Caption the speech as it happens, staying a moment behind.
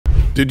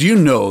Did you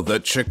know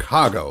that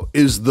Chicago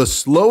is the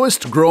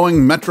slowest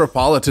growing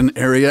metropolitan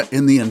area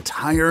in the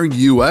entire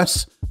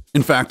US?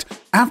 In fact,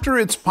 after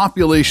its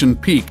population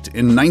peaked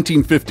in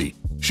 1950,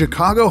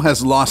 Chicago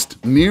has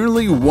lost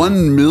nearly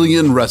 1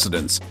 million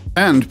residents,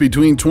 and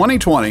between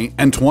 2020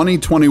 and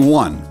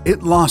 2021,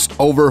 it lost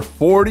over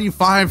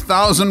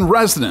 45,000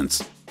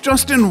 residents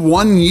just in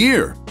 1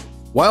 year.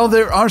 While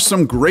there are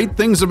some great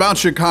things about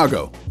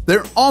Chicago,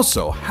 there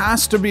also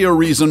has to be a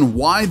reason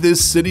why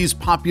this city's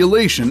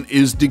population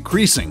is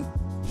decreasing.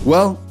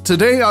 Well,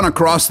 today on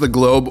Across the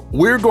Globe,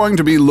 we're going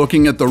to be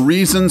looking at the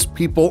reasons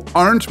people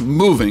aren't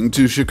moving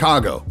to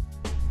Chicago.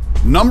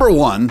 Number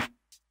 1,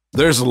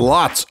 there's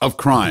lots of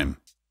crime.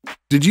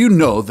 Did you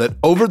know that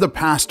over the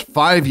past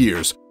 5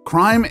 years,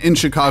 crime in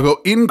Chicago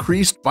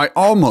increased by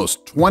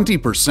almost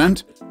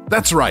 20%?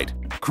 That's right,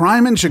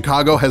 crime in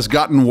Chicago has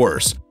gotten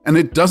worse, and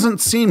it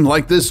doesn't seem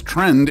like this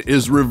trend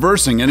is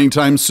reversing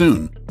anytime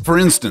soon. For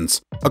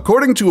instance,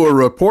 according to a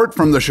report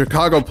from the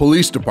Chicago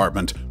Police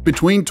Department,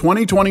 between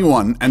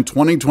 2021 and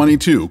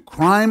 2022,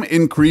 crime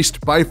increased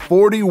by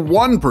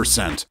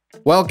 41%.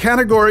 While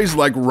categories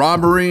like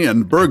robbery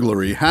and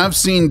burglary have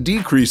seen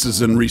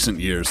decreases in recent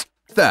years,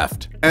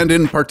 theft, and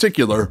in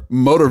particular,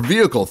 motor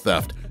vehicle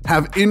theft,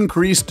 have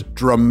increased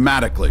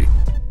dramatically.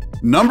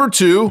 Number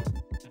 2,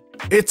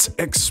 it's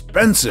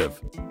expensive.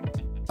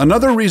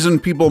 Another reason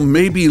people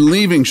may be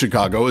leaving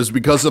Chicago is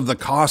because of the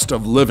cost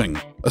of living.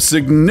 A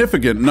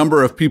significant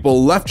number of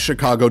people left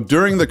Chicago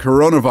during the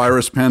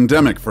coronavirus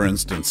pandemic, for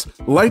instance,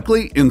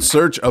 likely in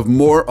search of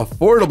more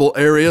affordable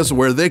areas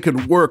where they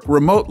could work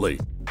remotely.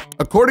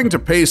 According to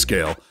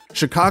PayScale,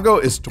 Chicago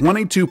is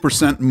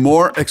 22%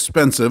 more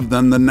expensive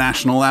than the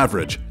national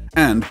average,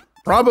 and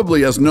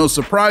probably as no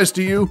surprise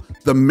to you,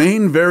 the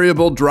main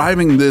variable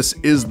driving this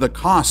is the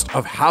cost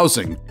of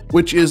housing,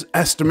 which is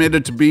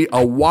estimated to be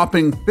a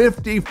whopping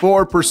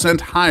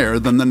 54% higher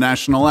than the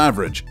national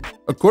average.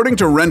 According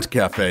to Rent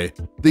Cafe,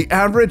 the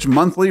average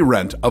monthly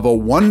rent of a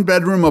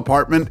one-bedroom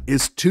apartment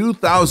is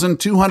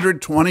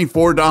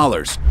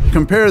 $2,224.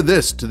 Compare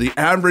this to the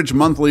average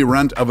monthly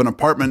rent of an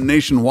apartment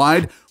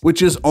nationwide,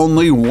 which is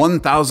only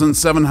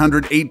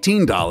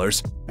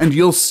 $1,718, and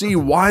you'll see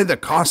why the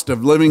cost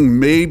of living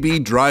may be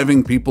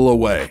driving people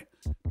away.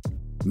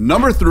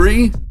 Number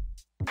 3,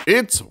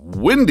 it's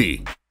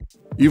windy.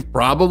 You've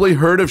probably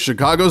heard of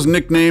Chicago's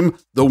nickname,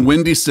 the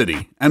Windy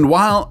City, and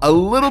while a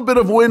little bit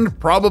of wind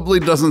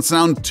probably doesn't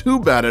sound too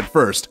bad at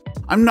first,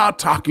 I'm not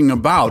talking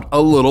about a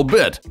little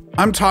bit.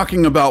 I'm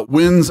talking about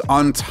winds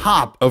on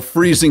top of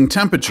freezing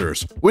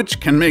temperatures, which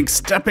can make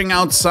stepping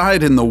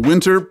outside in the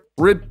winter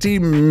pretty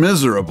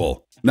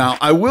miserable. Now,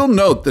 I will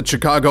note that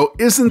Chicago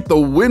isn't the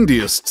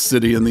windiest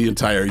city in the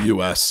entire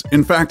US.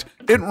 In fact,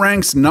 it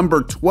ranks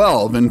number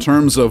 12 in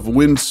terms of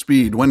wind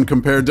speed when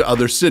compared to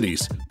other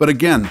cities. But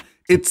again,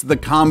 it's the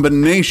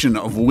combination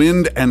of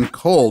wind and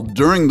cold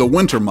during the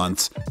winter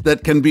months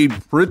that can be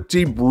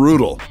pretty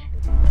brutal.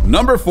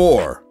 Number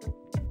 4,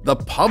 the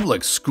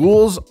public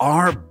schools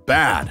are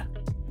bad.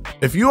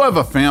 If you have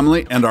a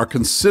family and are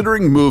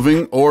considering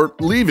moving or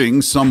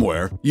leaving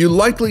somewhere, you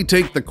likely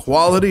take the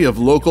quality of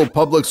local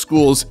public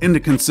schools into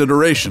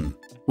consideration.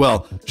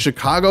 Well,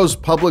 Chicago's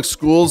public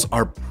schools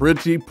are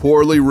pretty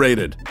poorly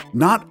rated.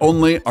 Not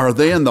only are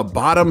they in the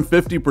bottom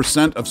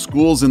 50% of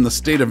schools in the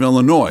state of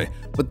Illinois,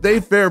 but they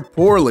fare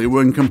poorly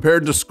when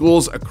compared to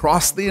schools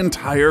across the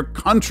entire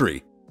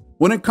country.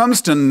 When it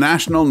comes to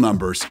national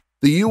numbers,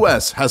 the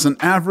US has an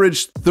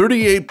average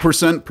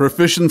 38%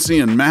 proficiency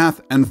in math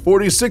and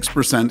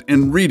 46%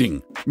 in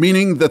reading,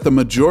 meaning that the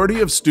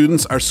majority of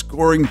students are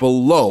scoring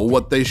below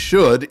what they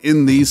should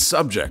in these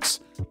subjects.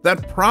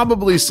 That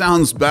probably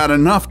sounds bad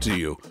enough to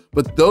you,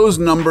 but those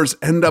numbers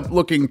end up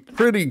looking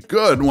pretty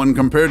good when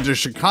compared to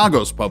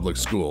Chicago's public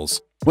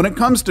schools. When it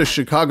comes to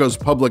Chicago's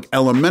public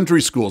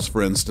elementary schools,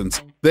 for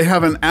instance, they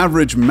have an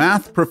average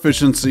math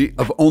proficiency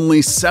of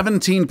only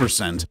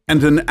 17%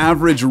 and an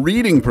average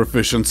reading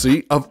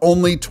proficiency of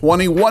only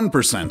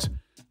 21%.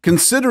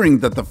 Considering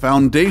that the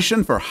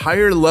foundation for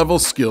higher level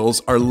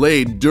skills are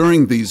laid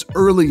during these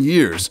early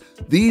years,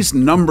 these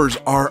numbers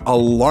are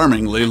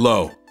alarmingly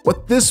low.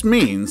 What this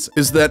means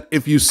is that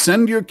if you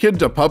send your kid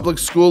to public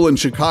school in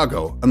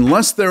Chicago,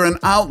 unless they're an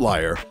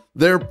outlier,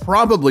 they're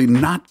probably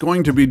not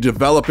going to be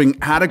developing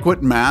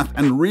adequate math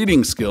and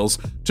reading skills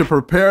to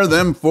prepare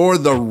them for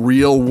the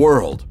real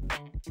world.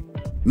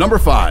 Number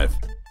 5,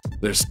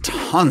 there's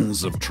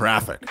tons of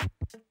traffic.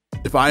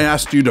 If I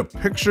asked you to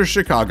picture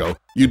Chicago,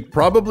 you'd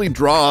probably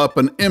draw up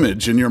an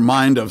image in your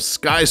mind of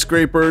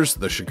skyscrapers,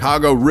 the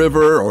Chicago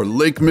River, or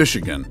Lake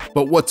Michigan.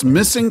 But what's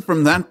missing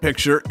from that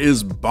picture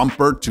is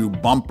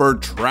bumper-to-bumper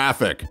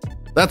traffic.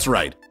 That's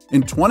right.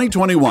 In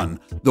 2021,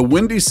 the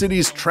Windy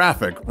City's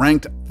traffic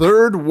ranked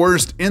 3rd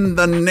worst in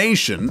the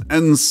nation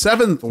and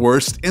 7th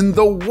worst in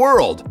the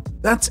world.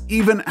 That's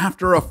even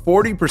after a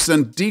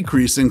 40%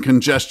 decrease in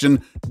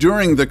congestion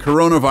during the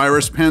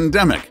coronavirus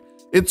pandemic.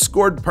 It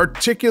scored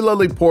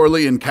particularly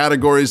poorly in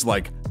categories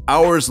like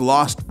hours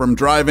lost from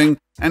driving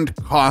and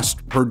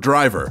cost per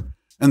driver.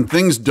 and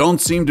things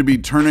don't seem to be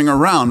turning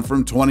around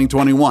from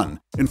 2021.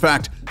 In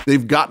fact,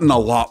 they've gotten a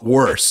lot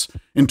worse.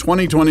 In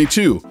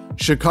 2022,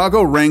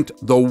 Chicago ranked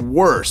the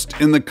worst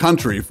in the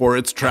country for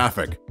its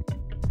traffic.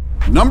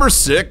 Number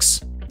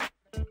 6.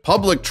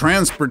 Public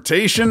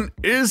transportation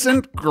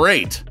isn't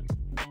great.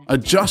 I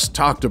just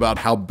talked about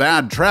how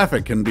bad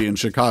traffic can be in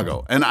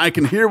Chicago, and I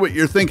can hear what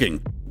you're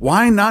thinking.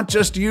 Why not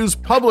just use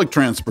public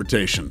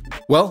transportation?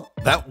 Well,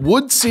 that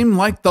would seem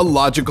like the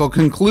logical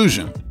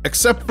conclusion,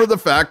 except for the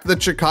fact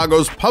that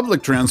Chicago's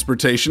public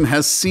transportation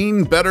has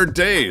seen better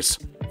days.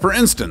 For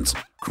instance,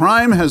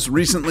 crime has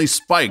recently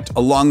spiked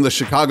along the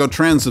Chicago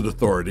Transit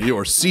Authority,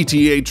 or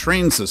CTA,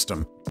 train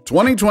system.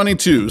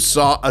 2022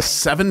 saw a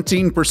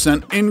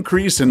 17%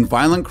 increase in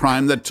violent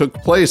crime that took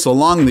place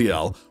along the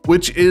L,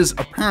 which is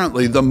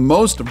apparently the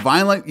most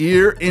violent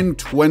year in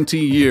 20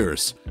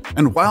 years.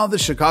 And while the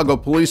Chicago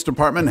Police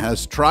Department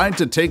has tried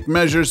to take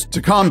measures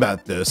to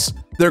combat this,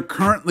 they're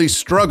currently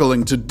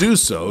struggling to do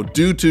so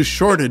due to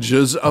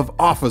shortages of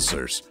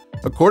officers.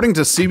 According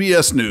to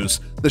CBS News,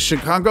 the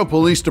Chicago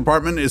Police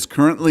Department is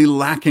currently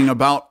lacking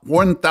about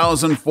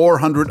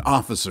 1,400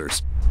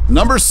 officers.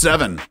 Number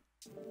 7.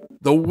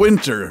 The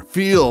winter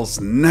feels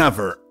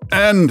never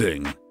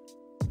ending.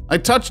 I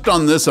touched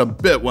on this a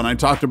bit when I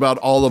talked about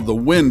all of the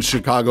wind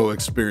Chicago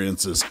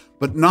experiences,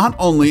 but not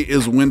only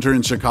is winter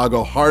in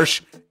Chicago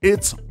harsh,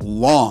 it's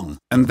long,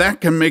 and that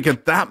can make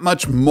it that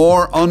much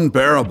more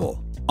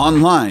unbearable.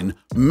 Online,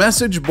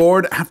 message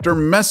board after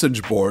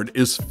message board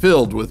is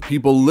filled with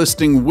people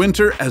listing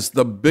winter as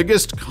the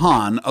biggest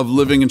con of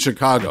living in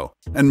Chicago.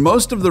 And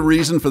most of the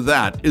reason for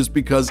that is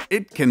because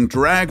it can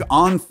drag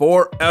on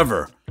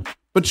forever.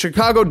 But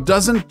Chicago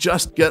doesn't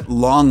just get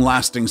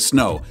long-lasting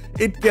snow,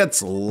 it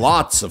gets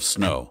lots of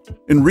snow.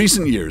 In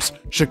recent years,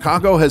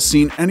 Chicago has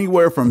seen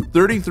anywhere from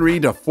 33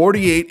 to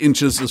 48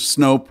 inches of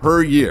snow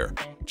per year.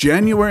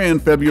 January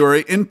and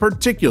February in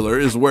particular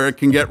is where it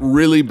can get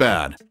really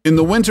bad. In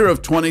the winter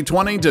of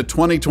 2020 to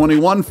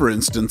 2021, for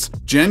instance,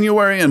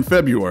 January and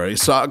February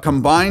saw a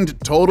combined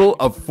total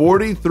of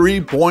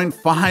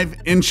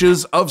 43.5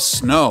 inches of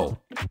snow.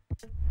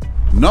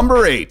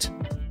 Number 8.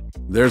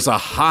 There's a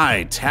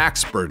high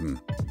tax burden.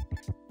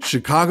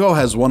 Chicago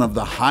has one of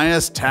the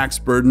highest tax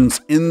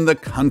burdens in the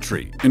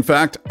country. In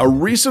fact, a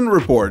recent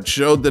report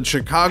showed that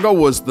Chicago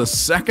was the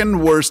second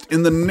worst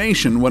in the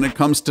nation when it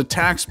comes to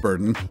tax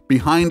burden,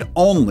 behind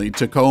only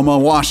Tacoma,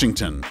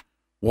 Washington.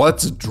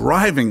 What's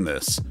driving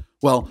this?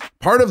 Well,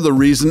 part of the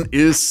reason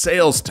is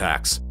sales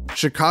tax.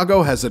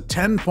 Chicago has a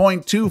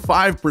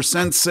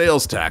 10.25%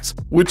 sales tax,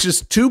 which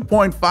is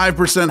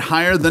 2.5%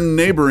 higher than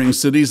neighboring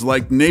cities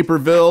like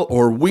Naperville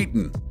or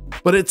Wheaton.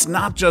 But it's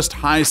not just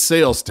high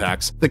sales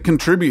tax that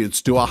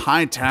contributes to a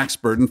high tax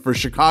burden for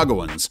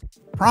Chicagoans.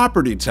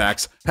 Property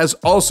tax has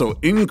also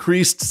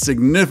increased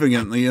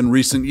significantly in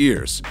recent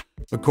years.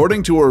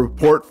 According to a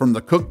report from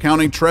the Cook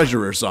County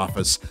Treasurer's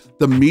Office,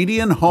 the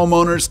median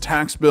homeowner's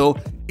tax bill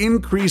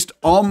increased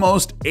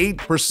almost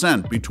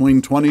 8%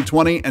 between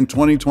 2020 and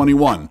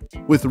 2021,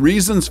 with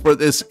reasons for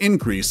this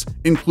increase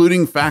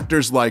including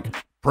factors like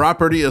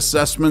property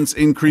assessments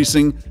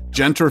increasing,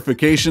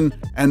 gentrification,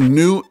 and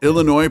new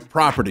Illinois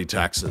property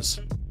taxes.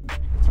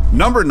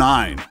 Number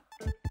 9.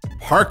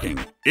 Parking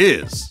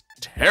is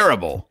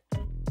terrible.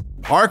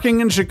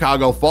 Parking in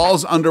Chicago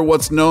falls under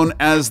what's known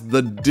as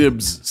the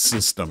DIBS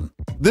system.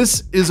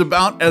 This is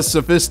about as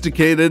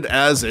sophisticated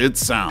as it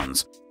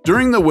sounds.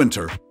 During the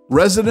winter,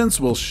 residents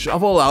will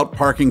shovel out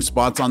parking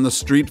spots on the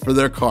street for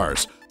their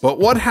cars. But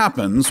what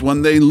happens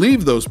when they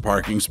leave those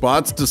parking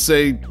spots to,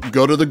 say,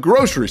 go to the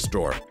grocery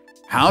store?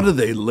 How do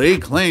they lay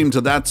claim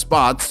to that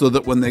spot so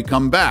that when they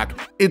come back,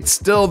 it's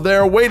still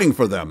there waiting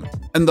for them?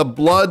 And the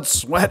blood,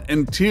 sweat,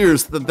 and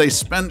tears that they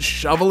spent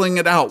shoveling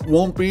it out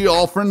won't be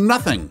all for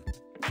nothing.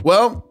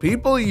 Well,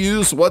 people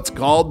use what's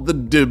called the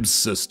DIBS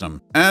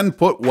system and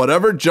put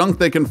whatever junk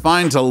they can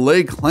find to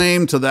lay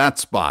claim to that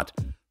spot.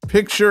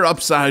 Picture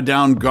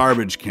upside-down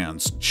garbage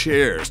cans,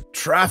 chairs,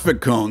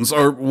 traffic cones,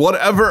 or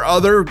whatever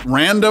other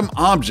random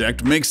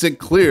object makes it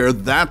clear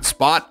that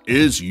spot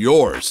is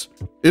yours.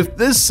 If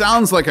this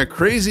sounds like a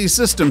crazy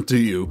system to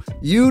you,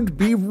 you'd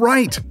be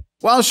right.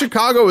 While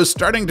Chicago is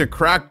starting to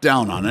crack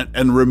down on it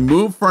and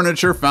remove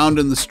furniture found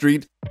in the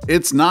street,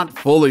 it's not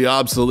fully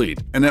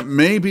obsolete, and it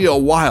may be a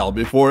while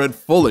before it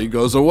fully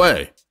goes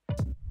away.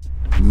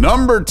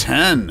 Number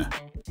 10.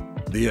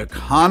 The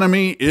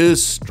economy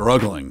is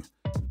struggling.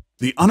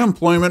 The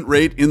unemployment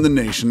rate in the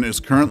nation is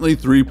currently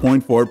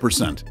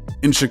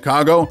 3.4%. In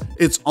Chicago,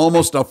 it's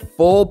almost a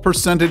full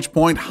percentage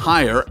point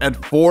higher at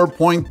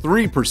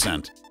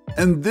 4.3%.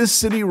 And this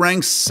city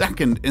ranks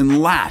second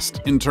and last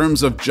in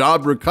terms of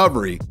job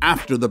recovery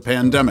after the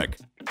pandemic.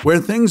 Where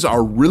things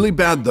are really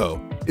bad,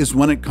 though, is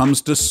when it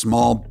comes to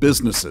small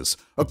businesses.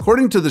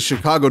 According to the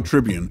Chicago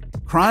Tribune,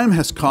 crime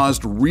has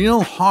caused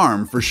real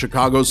harm for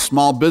Chicago's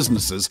small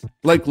businesses,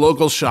 like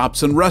local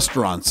shops and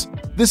restaurants.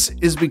 This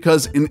is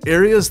because in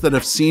areas that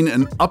have seen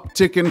an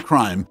uptick in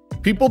crime,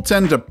 people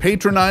tend to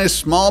patronize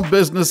small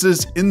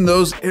businesses in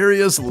those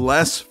areas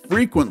less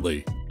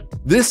frequently.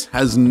 This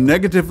has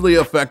negatively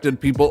affected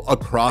people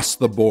across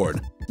the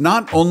board.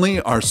 Not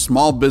only are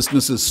small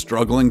businesses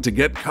struggling to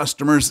get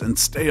customers and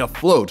stay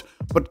afloat,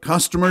 but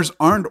customers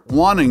aren't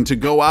wanting to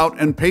go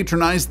out and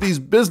patronize these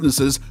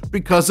businesses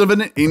because of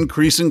an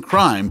increase in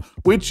crime,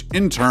 which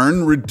in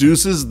turn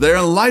reduces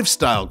their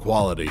lifestyle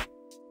quality.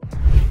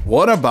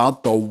 What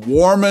about the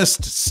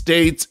warmest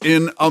states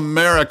in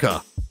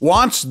America?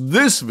 Watch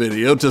this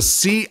video to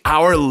see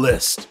our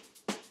list.